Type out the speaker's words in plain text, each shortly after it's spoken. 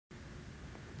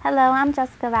Hello, I'm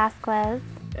Jessica Vasquez.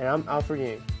 And I'm Alfred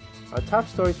Ying. Our top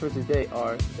stories for today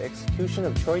are the execution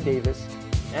of Troy Davis,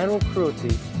 animal cruelty,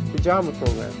 Pajama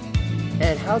Program,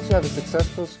 and how to have a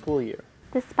successful school year.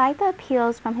 Despite the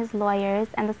appeals from his lawyers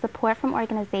and the support from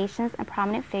organizations and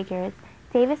prominent figures,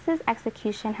 Davis's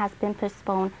execution has been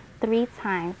postponed 3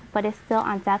 times, but is still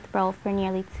on death row for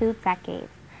nearly 2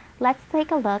 decades. Let's take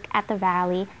a look at the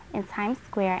rally in Times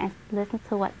Square and listen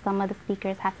to what some of the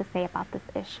speakers have to say about this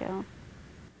issue.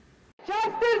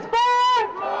 Justice for?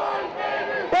 Troy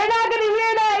Davis. They're not going to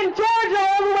hear that in Georgia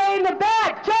all the way in the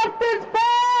back. Justice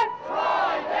for?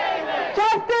 Troy Davis.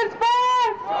 Justice for?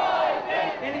 Troy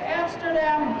Davis. In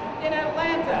Amsterdam, in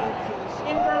Atlanta,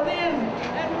 in Berlin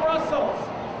and Brussels,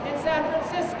 in San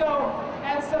Francisco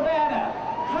and Savannah,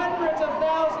 hundreds of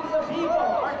thousands of people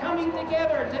are coming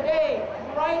together today,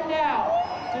 right now,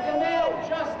 to demand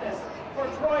justice for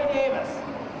Troy Davis.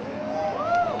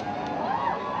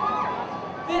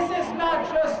 This is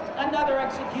not just another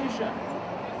execution.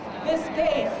 This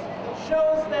case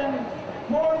shows them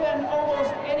more than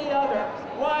almost any other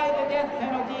why the death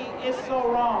penalty is so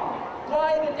wrong,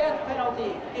 why the death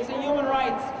penalty is a human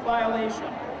rights violation.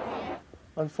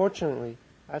 Unfortunately,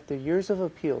 after years of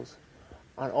appeals,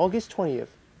 on August 20th,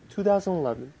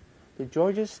 2011, the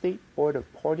Georgia State Board of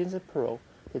Pardons and Parole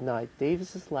denied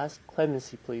Davis's last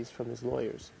clemency pleas from his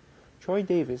lawyers. Troy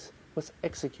Davis was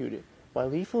executed by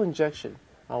lethal injection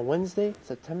on Wednesday,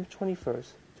 September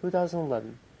 21st,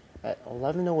 2011 at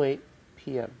 11:08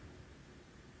 p.m.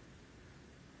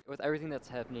 With everything that's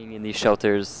happening in these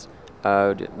shelters,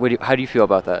 how do you feel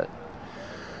about that?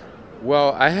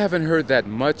 Well, I haven't heard that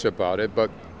much about it,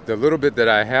 but the little bit that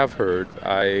I have heard,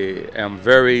 I am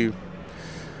very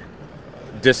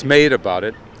dismayed about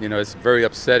it. You know, it's very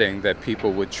upsetting that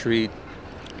people would treat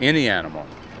any animal,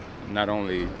 not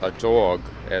only a dog,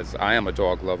 as I am a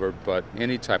dog lover, but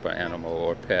any type of animal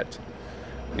or pet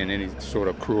in any sort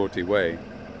of cruelty way.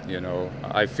 You know,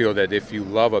 I feel that if you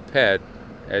love a pet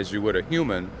as you would a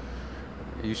human,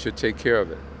 you should take care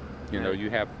of it. You know,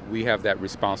 we have that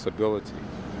responsibility.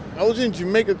 I was in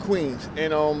Jamaica, Queens,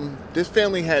 and this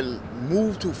family had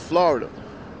moved to Florida,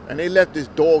 and they left this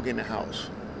dog in the house.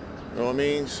 You know what I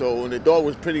mean? So the dog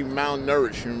was pretty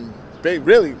malnourished, and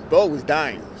really, the dog was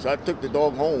dying. So I took the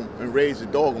dog home and raised the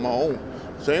dog on my own.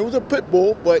 So it was a pit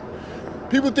bull, but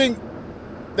people think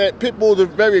that pit bulls are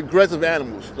very aggressive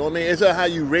animals. You know what I mean? It's not how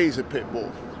you raise a pit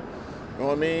bull. You know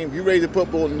what I mean? If you raise a pit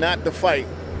bull not to fight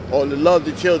or to love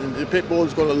the children, the pit bull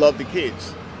is going to love the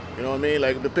kids. You know what I mean?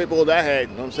 Like the pit bulls I had,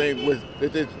 you know what I'm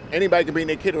saying, anybody could bring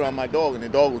their kid around my dog, and the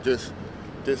dog would just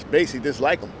basically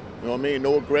dislike them. You know what I mean?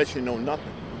 No aggression, no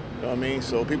nothing. You know what I mean?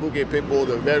 So people get pit bulls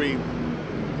a very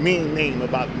mean name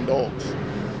about them dogs.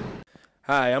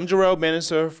 Hi, I'm Jarell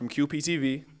Bannister from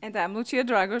QPTV. And I'm Luchia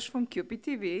Dragosh from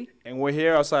QPTV. And we're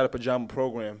here outside of Pajama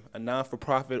Program, a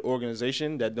non-for-profit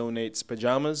organization that donates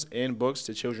pajamas and books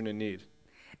to children in need.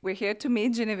 We're here to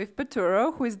meet Genevieve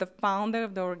Peturo, who is the founder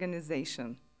of the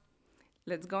organization.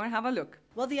 Let's go and have a look.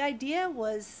 Well, the idea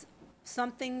was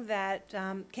something that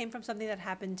came from something that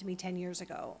happened to me 10 years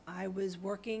ago. I was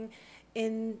working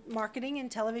in marketing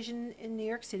and television in New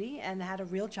York City and had a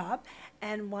real job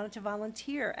and wanted to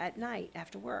volunteer at night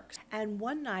after work. And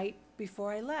one night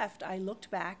before I left, I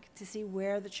looked back to see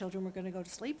where the children were going to go to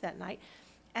sleep that night.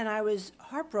 And I was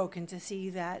heartbroken to see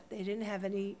that they didn't have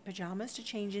any pajamas to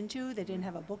change into. They didn't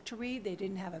have a book to read. They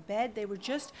didn't have a bed. They were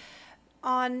just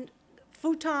on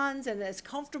futons and as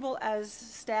comfortable as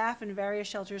staff in various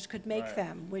shelters could make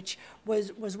them, which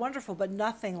was wonderful, but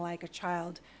nothing like a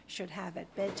child should have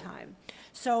at bedtime.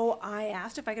 So I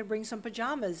asked if I could bring some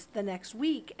pajamas the next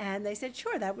week, and they said,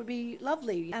 sure, that would be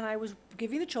lovely. And I was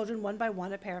giving the children one by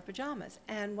one a pair of pajamas.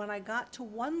 And when I got to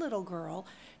one little girl,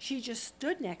 she just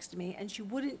stood next to me, and she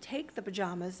wouldn't take the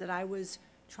pajamas that I was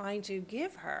trying to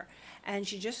give her. And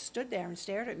she just stood there and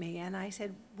stared at me, and I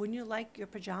said, wouldn't you like your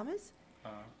pajamas?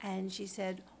 And she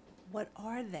said, what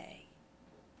are they?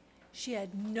 She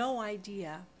had no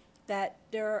idea that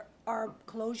there are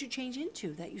clothes you change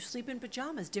into, that you sleep in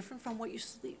pajamas, different from what you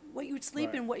would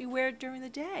sleep in, what you wear during the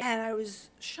day. And I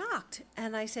was shocked.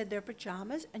 And I said, they're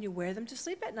pajamas, and you wear them to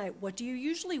sleep at night. What do you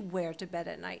usually wear to bed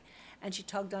at night? And she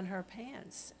tugged on her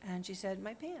pants, and she said,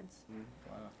 my pants.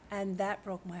 Wow. And that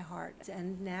broke my heart.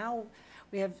 And now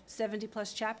we have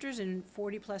 70-plus chapters in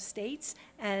 40-plus states,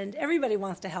 and everybody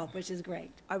wants to help, which is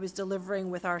great. I was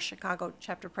delivering with our Chicago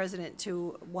chapter president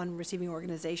to one receiving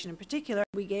organization in particular.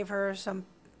 We gave her some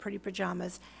pretty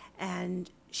pajamas, and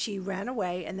she ran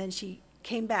away, and then she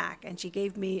came back, and she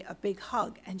gave me a big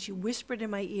hug, and she whispered in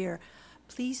my ear,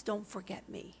 please don't forget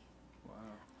me. Wow.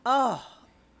 Oh,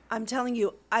 I'm telling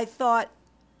you, I thought,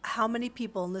 how many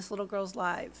people in this little girl's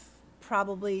life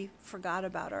probably forgot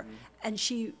about her. And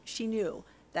she knew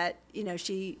that, you know,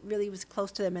 she really was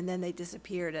close to them, and then they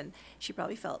disappeared, and she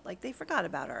probably felt like they forgot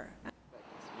about her.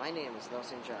 My name is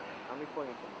Nelson Jarrín. I'm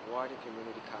reporting from Hawaii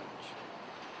Community College.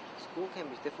 School can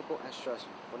be difficult and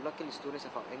stressful, but luckily students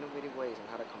have found innovative ways on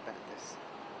how to combat this.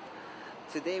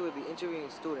 Today we'll be interviewing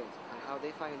students on how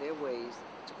they find their ways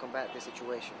to combat this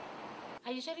situation.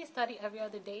 I usually study every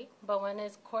other day, but when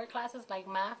it's core classes like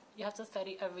math, you have to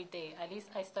study every day. At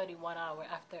least I study 1 hour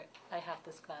after I have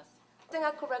this class. The thing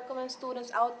I could recommend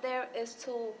students out there is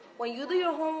to, when you do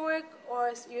your homework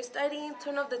or you're studying,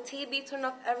 turn off the TV, turn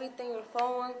off everything, your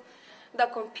phone, the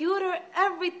computer,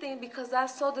 everything, because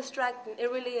that's so distracting.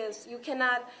 It really is. You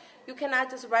cannot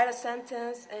just write a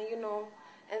sentence and, you know,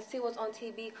 and see what's on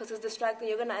TV because it's distracting.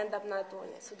 You're going to end up not doing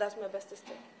it. So that's my bestest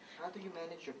tip. How do you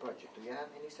manage your budget? Do you have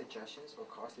any suggestions or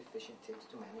cost-efficient tips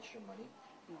to manage your money?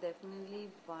 Definitely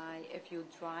if you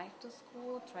drive to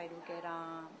school, try to get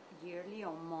a yearly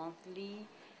or monthly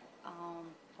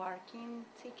parking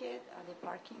ticket at the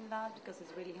parking lot, because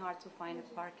it's really hard to find a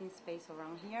parking space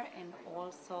around here, and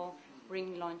also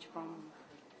bring lunch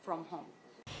from home.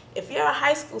 If you're a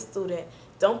high school student,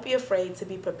 don't be afraid to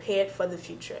be prepared for the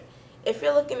future. If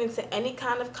you're looking into any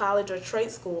kind of college or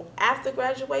trade school after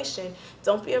graduation,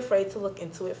 don't be afraid to look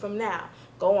into it from now.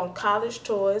 Go on college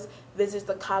tours, visit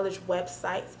the college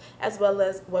websites, as well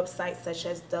as websites such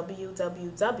as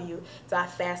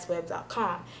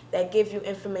www.fastweb.com that give you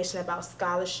information about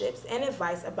scholarships and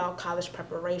advice about college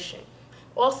preparation.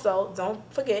 Also, don't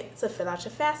forget to fill out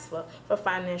your FAFSA for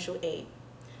financial aid.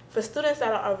 For students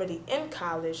that are already in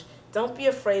college, don't be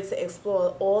afraid to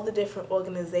explore all the different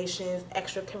organizations,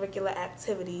 extracurricular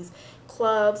activities,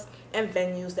 clubs, and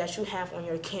venues that you have on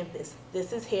your campus.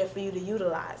 This is here for you to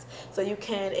utilize so you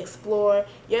can explore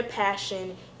your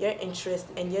passion, your interest,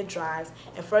 and your drives,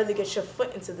 and further get your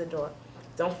foot into the door.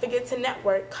 Don't forget to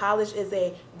network. College is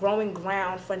a growing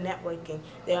ground for networking.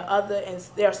 There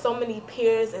are so many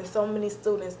peers and so many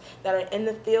students that are in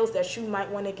the fields that you might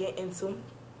want to get into,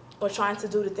 or trying to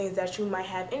do the things that you might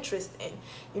have interest in.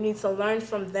 You need to learn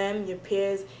from them, your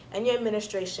peers, and your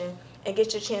administration, and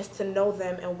get your chance to know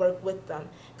them and work with them.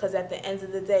 Because at the end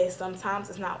of the day, sometimes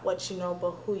it's not what you know,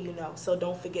 but who you know. So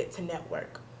don't forget to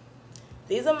network.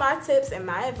 These are my tips and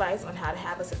my advice on how to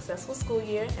have a successful school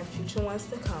year and future ones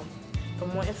to come. For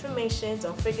more information,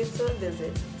 don't forget to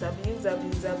visit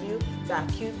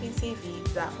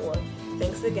www.qptv.org.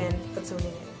 Thanks again for tuning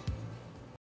in.